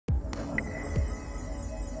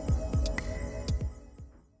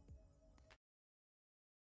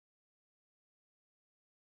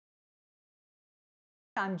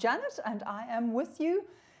I'm Janet and I am with you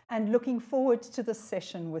and looking forward to this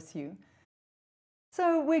session with you.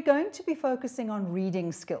 So we're going to be focusing on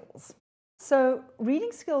reading skills. So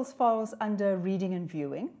reading skills falls under reading and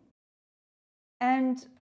viewing. And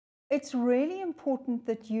it's really important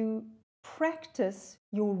that you practice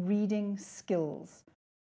your reading skills.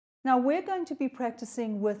 Now we're going to be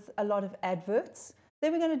practicing with a lot of adverts.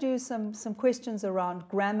 Then we're going to do some questions around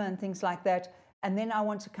grammar and things like that. And then I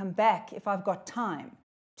want to come back, if I've got time,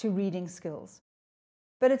 to reading skills.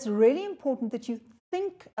 But it's really important that you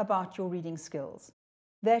think about your reading skills,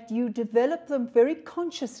 that you develop them very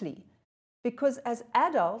consciously, because as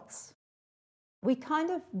adults, we kind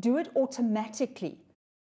of do it automatically.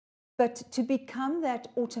 But to become that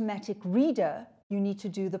automatic reader, you need to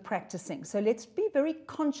do the practicing. So let's be very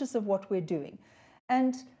conscious of what we're doing.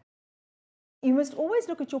 And you must always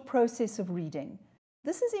look at your process of reading.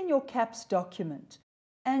 This is in your CAPS document.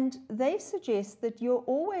 And they suggest that you're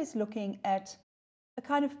always looking at a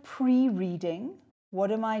kind of pre-reading.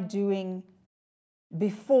 What am I doing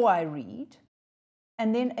before I read?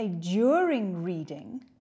 And then a during reading.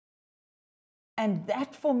 And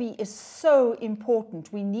that for me is so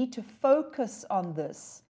important. We need to focus on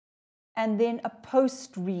this. And then a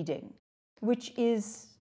post-reading, which is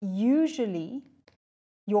usually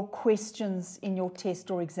your questions in your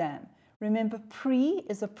test or exam. Remember, pre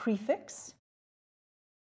is a prefix,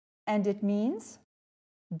 and it means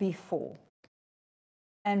before.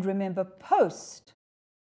 And remember, post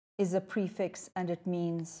is a prefix, and it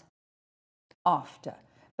means after.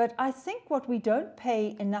 But I think what we don't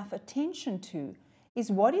pay enough attention to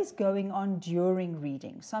is what is going on during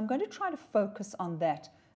reading. So I'm going to try to focus on that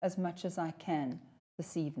as much as I can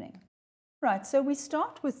this evening. Right, so we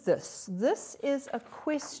start with this. This is a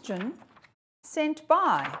question sent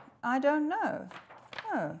by, I don't know.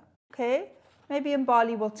 Oh, okay. Maybe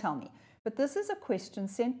Mbali will tell me. But this is a question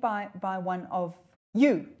sent by one of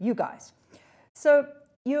you guys. So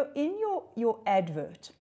you're in your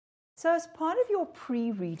advert. So as part of your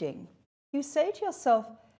pre-reading, you say to yourself,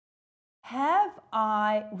 have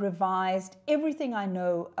I revised everything I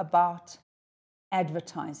know about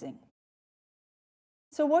advertising?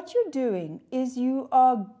 So what you're doing is you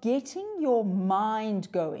are getting your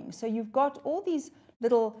mind going. So you've got all these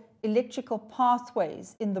little electrical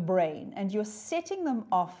pathways in the brain, and you're setting them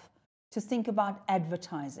off to think about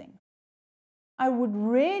advertising. I would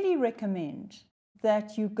really recommend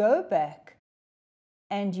that you go back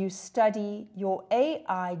and you study your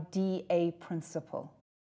AIDA principle.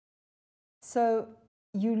 So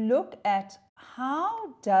you look at,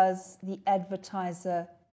 how does the advertiser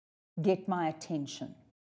get my attention?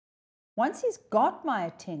 Once he's got my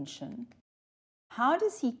attention, how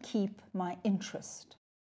does he keep my interest?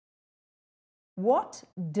 What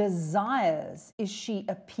desires is she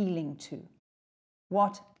appealing to?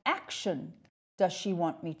 What action does she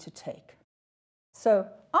want me to take? So,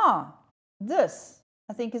 this,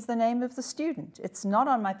 I think, is the name of the student. It's not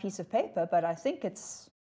on my piece of paper, but I think it's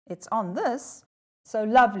on this. So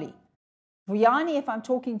lovely. Vuyani, if I'm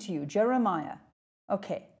talking to you, Jeremiah.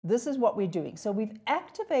 Okay, this is what we're doing. So we've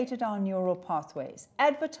activated our neural pathways.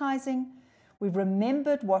 Advertising, we've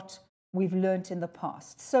remembered what we've learned in the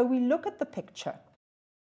past. So we look at the picture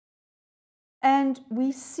and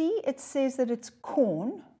we see it says that it's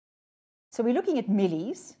corn. So we're looking at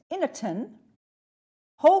millies in a tin,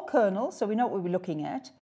 whole kernel, so we know what we're looking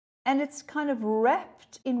at. And it's kind of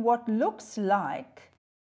wrapped in what looks like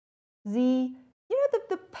the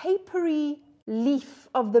papery leaf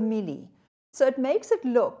of the millie. So it makes it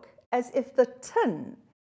look as if the tin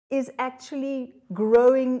is actually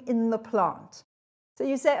growing in the plant. So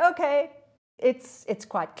you say, okay, it's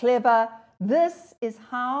quite clever. This is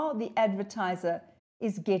how the advertiser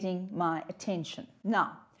is getting my attention.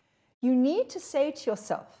 Now, you need to say to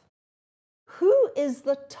yourself, who is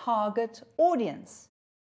the target audience?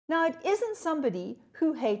 Now, it isn't somebody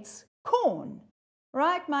who hates corn.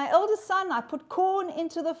 Right? My eldest son, I put corn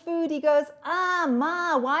into the food. He goes,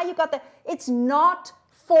 Ma, why you got that? It's not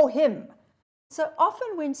for him. So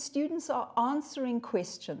often when students are answering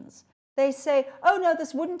questions, they say, oh no,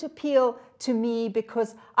 this wouldn't appeal to me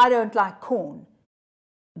because I don't like corn.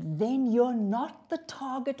 Then you're not the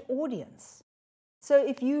target audience. So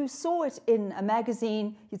if you saw it in a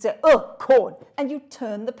magazine, you'd say, oh, corn, and you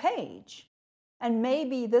turn the page. And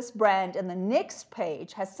maybe this brand in the next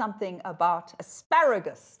page has something about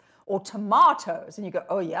asparagus or tomatoes. And you go,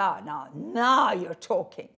 oh yeah, now you're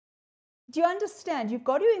talking. Do you understand? You've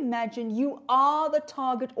got to imagine you are the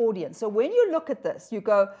target audience. So when you look at this, you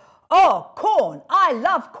go, oh, corn. I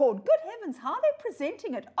love corn. Good heavens, how are they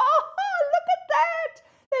presenting it? Oh, look at that.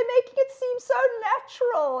 They they're making it seem so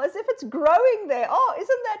natural, as if it's growing there. Oh,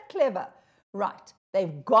 isn't that clever? Right,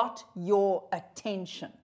 they've got your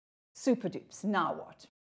attention. Super dupes. Now what?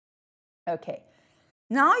 Okay,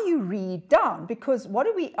 now you read down, because what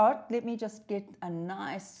do we, let me just get a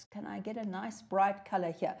nice, can I get a nice bright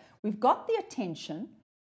color here? We've got the attention.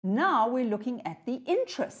 Now we're looking at the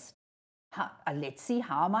interest. Let's see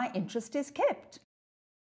how my interest is kept.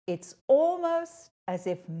 It's almost as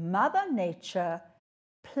if Mother Nature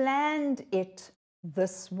planned it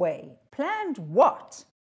this way. Planned what?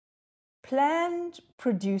 Planned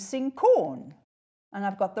producing corn. And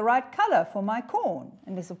I've got the right color for my corn.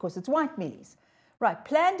 And this, of course, it's white mealies. Right,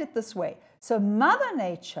 planned it this way. So Mother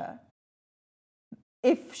Nature,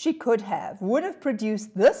 if she could have, would have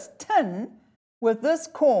produced this tin with this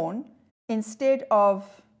corn instead of,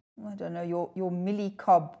 I don't know, your millie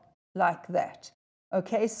cob like that.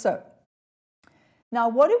 Okay, so now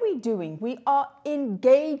what are we doing? We are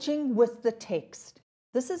engaging with the text.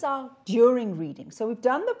 This is our during reading. So we've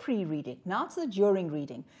done the pre-reading. Now it's the during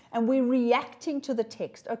reading. And we're reacting to the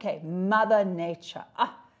text. Okay, Mother Nature.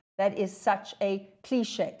 That is such a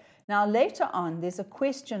cliche. Now later on, there's a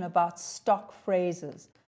question about stock phrases.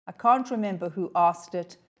 I can't remember who asked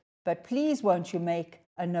it, but please won't you make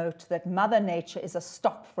a note that Mother Nature is a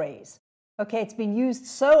stock phrase. Okay, it's been used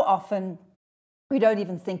so often, we don't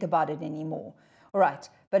even think about it anymore. All right,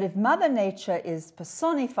 but if Mother Nature is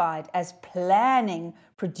personified as planning,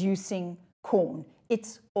 producing corn,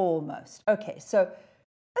 it's almost. Okay, so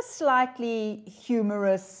a slightly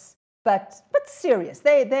humorous, but serious.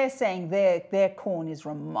 They're saying their corn is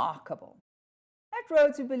remarkable. At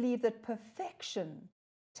Rhodes, we believe that perfection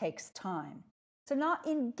takes time. So now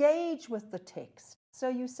engage with the text. So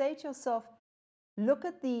you say to yourself, look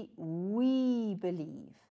at the we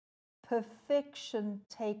believe. Perfection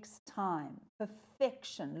takes time.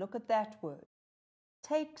 Perfection, look at that word.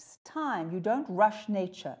 Takes time. You don't rush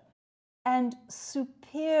nature. And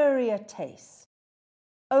superior taste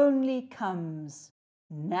only comes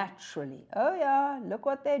naturally. Oh yeah, look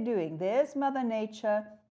what they're doing. There's Mother Nature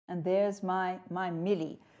and there's my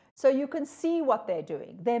millie. So you can see what they're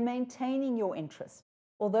doing. They're maintaining your interest.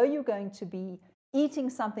 Although you're going to be eating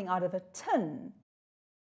something out of a tin,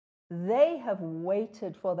 they have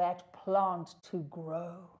waited for that plant to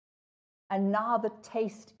grow. And now the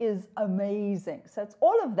taste is amazing. So it's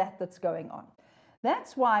all of that that's going on.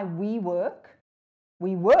 That's why we work,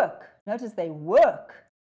 notice they work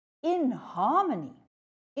in harmony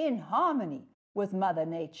with Mother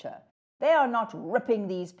Nature. They are not ripping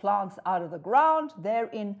these plants out of the ground, they're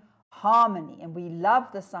in harmony. And we love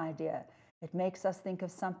this idea. It makes us think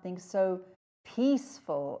of something so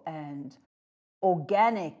peaceful and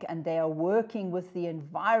organic, and they are working with the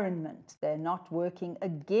environment. They're not working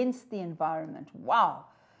against the environment. Wow.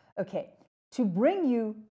 Okay, to bring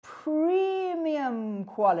you premium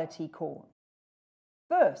quality corn,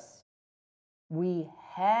 first, we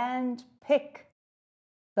hand pick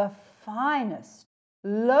the finest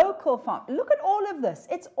local farm. Look at all of this.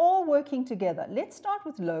 It's all working together. Let's start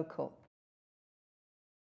with local.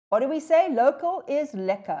 What do we say? Local is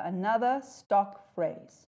lekker, another stock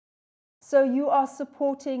phrase. So you are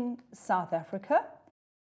supporting South Africa.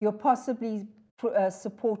 You're possibly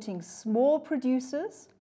supporting small producers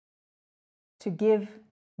to give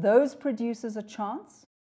those producers a chance.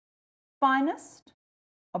 Finest,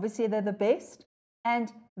 obviously they're the best,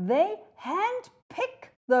 and they hand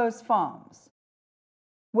pick those farms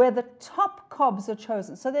where the top cobs are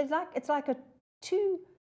chosen. So it's like a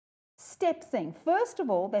two-step thing. First of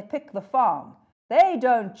all, they pick the farm. They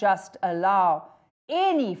don't just allow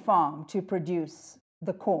any farm to produce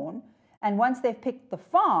the corn. And once they've picked the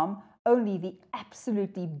farm, only the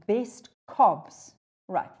absolutely best cobs.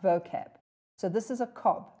 Right, vocab. So this is a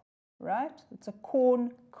cob, right? It's a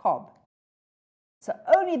corn cob. So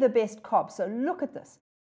only the best cob. So look at this.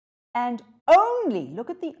 And only, look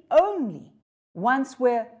at the only, once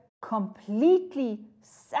we're completely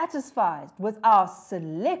satisfied with our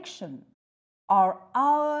selection, are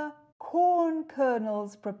our corn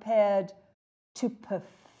kernels prepared to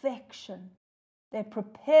perfection. They're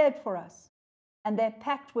prepared for us, and they're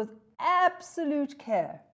packed with absolute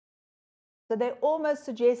care. So they're almost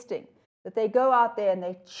suggesting that they go out there and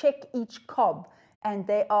they check each cob, and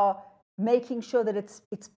they are making sure that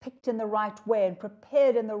it's picked in the right way and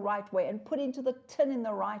prepared in the right way and put into the tin in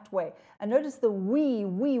the right way. And notice the we,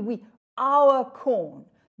 our corn.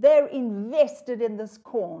 They're invested in this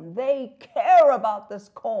corn. They care about this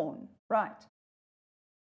corn, right?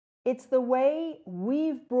 It's the way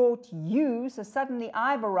we've brought you, so suddenly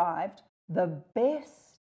I've arrived, the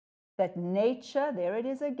best that nature, there it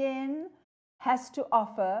is again, has to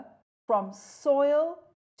offer, from soil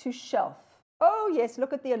to shelf. Oh yes,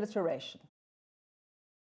 look at the alliteration.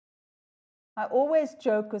 I always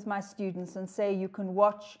joke with my students and say you can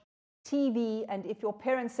watch TV, and if your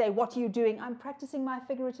parents say, "What are you doing?" I'm practicing my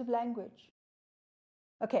figurative language.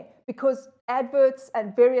 Okay, because adverts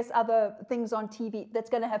and various other things on TV, that's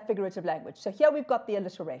going to have figurative language. So here we've got the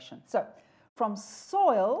alliteration. So from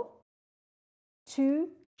soil to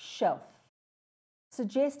shelf,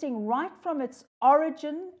 suggesting right from its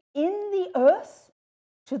origin in the earth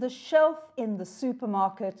to the shelf in the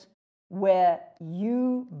supermarket where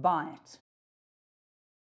you buy it.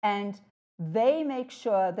 And they make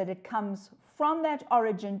sure that it comes from that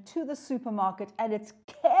origin to the supermarket and it's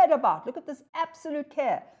cared about. Look at this absolute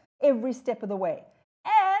care every step of the way.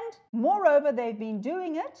 And moreover, they've been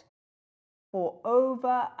doing it for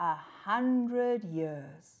over 100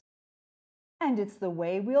 years. And it's the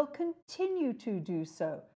way we'll continue to do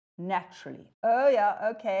so naturally. Oh yeah,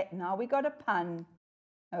 okay, now we got a pun.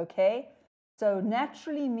 Okay, so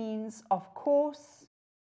naturally means, of course,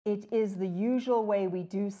 it is the usual way we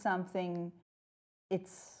do something.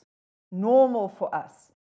 It's normal for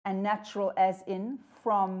us, and natural as in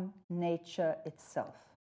from nature itself.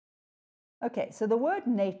 Okay, so the word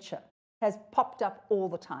nature has popped up all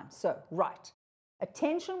the time. So, right,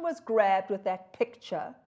 attention was grabbed with that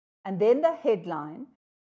picture and then the headline,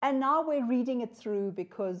 and now we're reading it through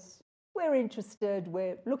because we're interested,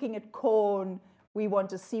 we're looking at corn, we want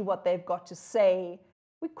to see what they've got to say.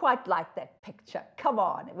 We quite like that picture. Come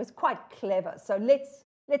on, it was quite clever. So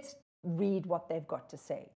let's read what they've got to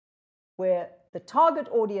say. Where the target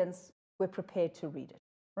audience, we're prepared to read it,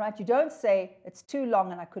 right? You don't say it's too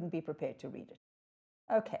long and I couldn't be prepared to read it.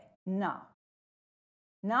 Okay, now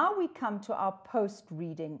we come to our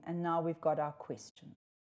post-reading, and now we've got our question.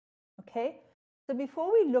 Okay, so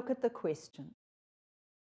before we look at the question,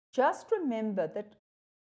 just remember that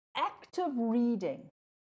active reading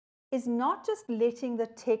is not just letting the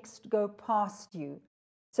text go past you.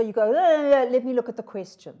 So you go, let me look at the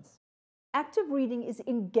questions. Active reading is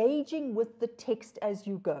engaging with the text as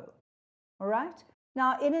you go. All right?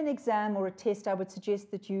 Now, in an exam or a test, I would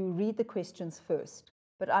suggest that you read the questions first,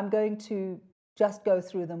 but I'm going to just go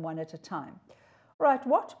through them one at a time. All right,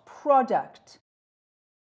 what product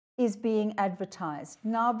is being advertised?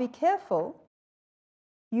 Now, be careful.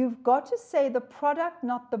 You've got to say the product,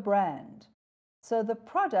 not the brand. So the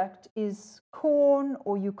product is corn,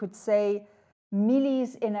 or you could say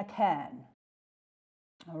Millie's in a can.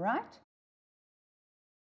 All right?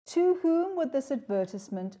 To whom would this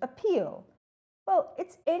advertisement appeal? Well,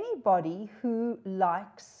 it's anybody who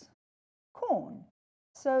likes corn.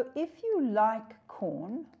 So if you like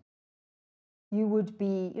corn, you would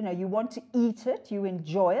be, you want to eat it, you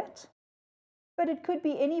enjoy it. But it could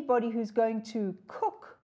be anybody who's going to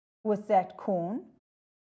cook with that corn.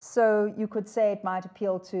 So you could say it might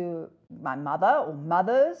appeal to my mother or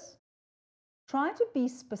mothers. Try to be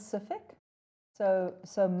specific. So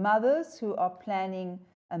mothers who are planning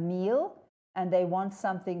a meal and they want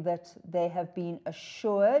something that they have been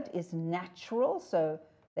assured is natural, so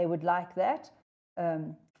they would like that.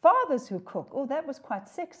 Fathers who cook. Oh, that was quite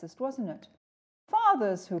sexist, wasn't it?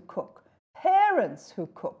 Fathers who cook, parents who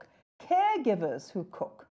cook, caregivers who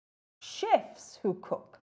cook, chefs who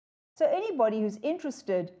cook. So anybody who's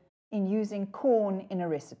interested in using corn in a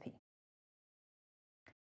recipe.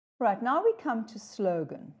 Right, now we come to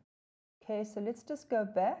slogan. Okay, so let's just go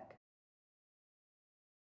back.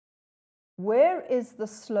 Where is the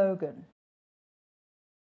slogan?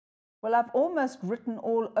 Well, I've almost written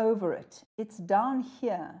all over it. It's down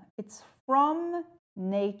here. It's from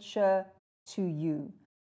nature to you.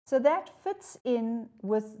 So that fits in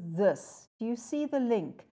with this. Do you see the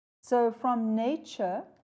link? So from nature,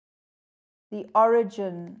 the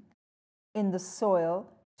origin in the soil,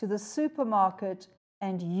 to the supermarket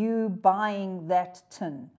and you buying that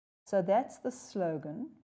tin. So that's the slogan.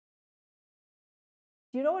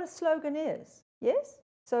 Do you know what a slogan is? Yes?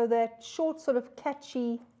 So that short, sort of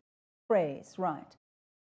catchy phrase, right?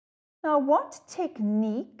 Now, what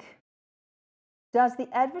technique does the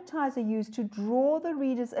advertiser use to draw the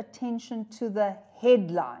reader's attention to the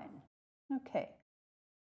headline? Okay.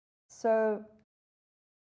 So,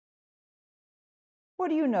 what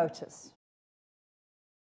do you notice?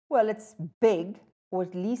 Well, it's big, or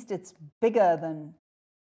at least it's bigger than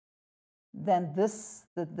this,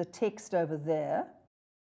 the text over there.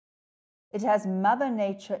 It has Mother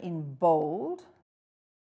Nature in bold.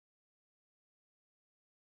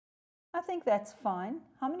 I think that's fine.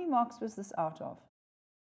 How many marks was this out of?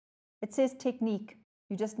 It says technique.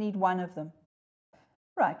 You just need one of them.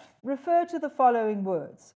 Right. Refer to the following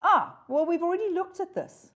words. Well, we've already looked at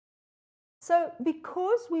this. So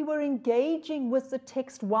because we were engaging with the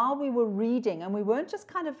text while we were reading, and we weren't just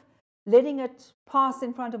kind of letting it pass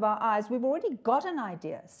in front of our eyes, we've already got an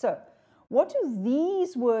idea. So what do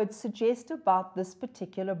these words suggest about this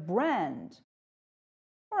particular brand?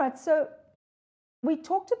 All right, so we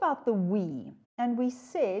talked about the we, and we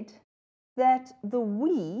said that the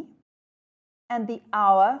we and the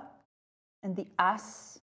our and the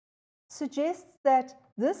us suggests that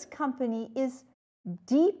this company is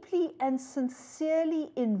deeply and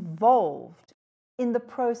sincerely involved in the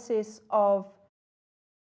process of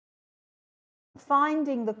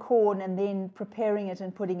finding the corn and then preparing it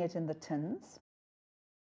and putting it in the tins.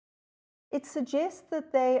 It suggests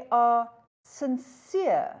that they are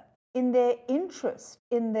sincere in their interest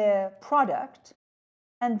in their product,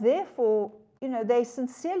 and therefore, they're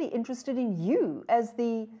sincerely interested in you as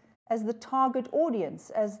the target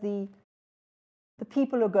audience, as the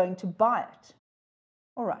people who are going to buy it.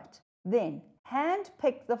 All right, then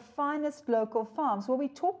handpick the finest local farms. Well, we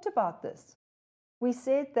talked about this. We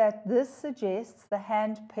said that this suggests the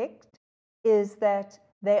handpicked is that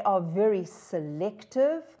they are very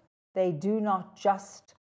selective. They do not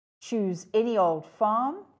just choose any old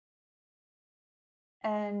farm.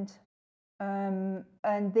 And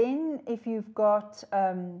then if you've got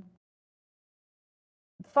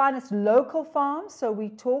finest local farms, so we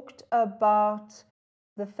talked about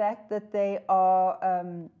the fact that they are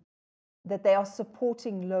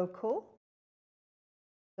supporting local.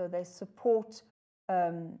 So they support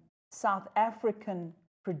South African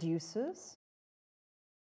producers.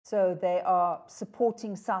 So they are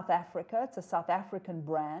supporting South Africa. It's a South African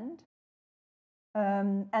brand.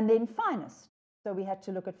 And then finest. So we had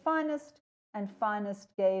to look at finest, and finest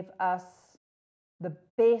gave us the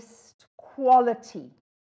best quality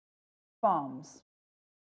farms.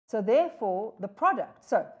 So therefore, the product.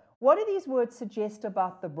 So what do these words suggest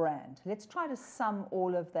about the brand? Let's try to sum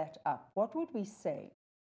all of that up. What would we say?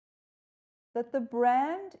 That the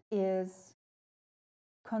brand is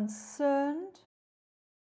concerned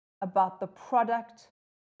about the product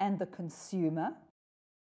and the consumer,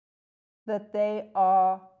 that they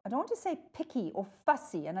are, I don't want to say picky or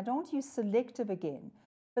fussy, and I don't want to use selective again,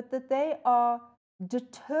 but that they are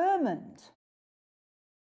determined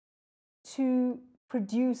to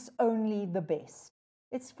produce only the best.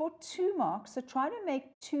 It's for 2 marks, so try to make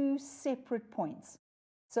 2 separate points.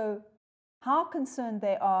 So how concerned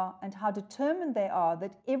they are and how determined they are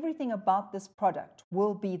that everything about this product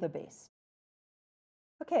will be the best.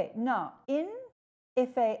 Okay, now in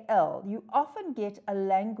FAL, you often get a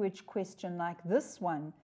language question like this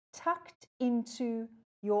one tucked into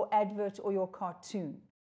your advert or your cartoon.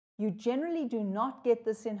 You generally do not get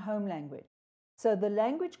this in home language. So the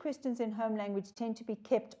language questions in home language tend to be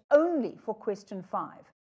kept only for question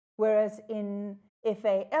 5, whereas in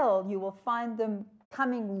FAL, you will find them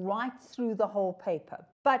coming right through the whole paper.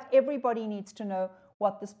 But everybody needs to know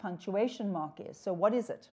what this punctuation mark is. So what is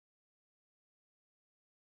it?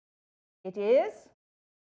 It is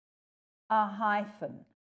a hyphen.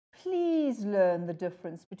 Please learn the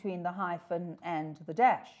difference between the hyphen and the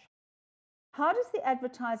dash. How does the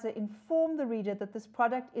advertiser inform the reader that this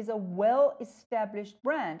product is a well-established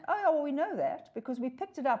brand? Oh, well, we know that because we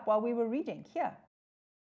picked it up while we were reading here.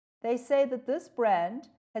 They say that this brand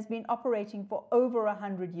has been operating for over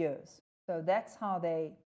 100 years. So that's how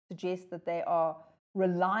they suggest that they are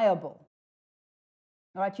reliable.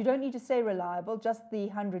 All right, you don't need to say reliable, just the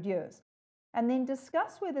 100 years. And then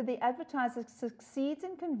discuss whether the advertiser succeeds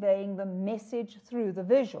in conveying the message through the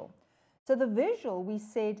visual. So the visual, we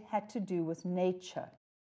said, had to do with nature.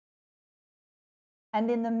 And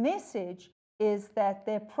then the message is that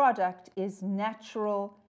their product is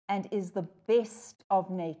natural and is the best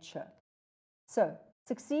of nature. So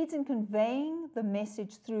succeeds in conveying the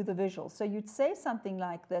message through the visual. So you'd say something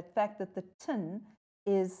like the fact that the tin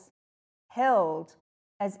is held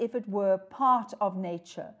as if it were part of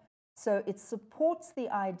nature. So it supports the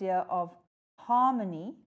idea of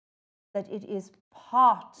harmony, that it is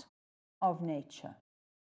part of nature.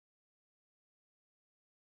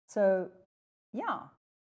 So, yeah.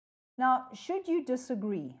 Now, should you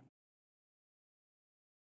disagree?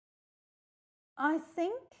 I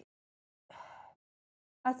think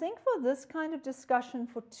for this kind of discussion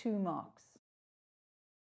for 2 marks,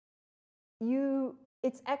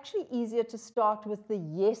 it's actually easier to start with the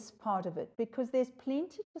yes part of it because there's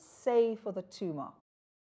plenty to say for the 2 marks.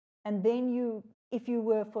 And then if you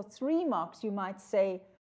were for 3 marks, you might say,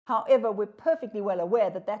 however, we're perfectly well aware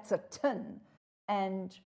that that's a tin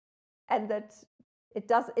and that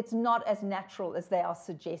it's not as natural as they are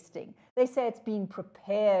suggesting. They say it's been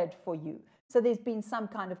prepared for you. So there's been some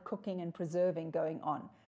kind of cooking and preserving going on.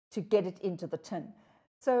 to get it into the tin.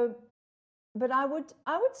 So, but I would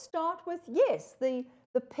start with, yes, the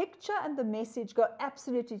picture and the message go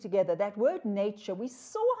absolutely together. That word nature, we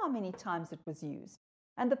saw how many times it was used.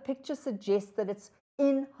 And the picture suggests that it's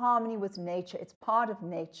in harmony with nature. It's part of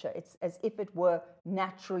nature. It's as if it were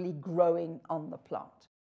naturally growing on the plant.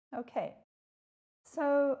 Okay,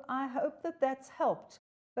 so I hope that that's helped.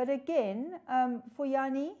 But again, for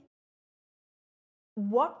Yanni,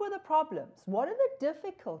 what were the problems? What are the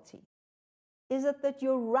difficulties? Is it that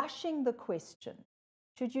you're rushing the question?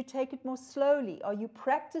 Should you take it more slowly? Are you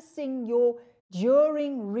practicing your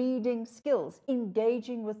during reading skills,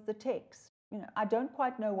 engaging with the text? I don't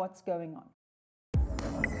quite know what's going on.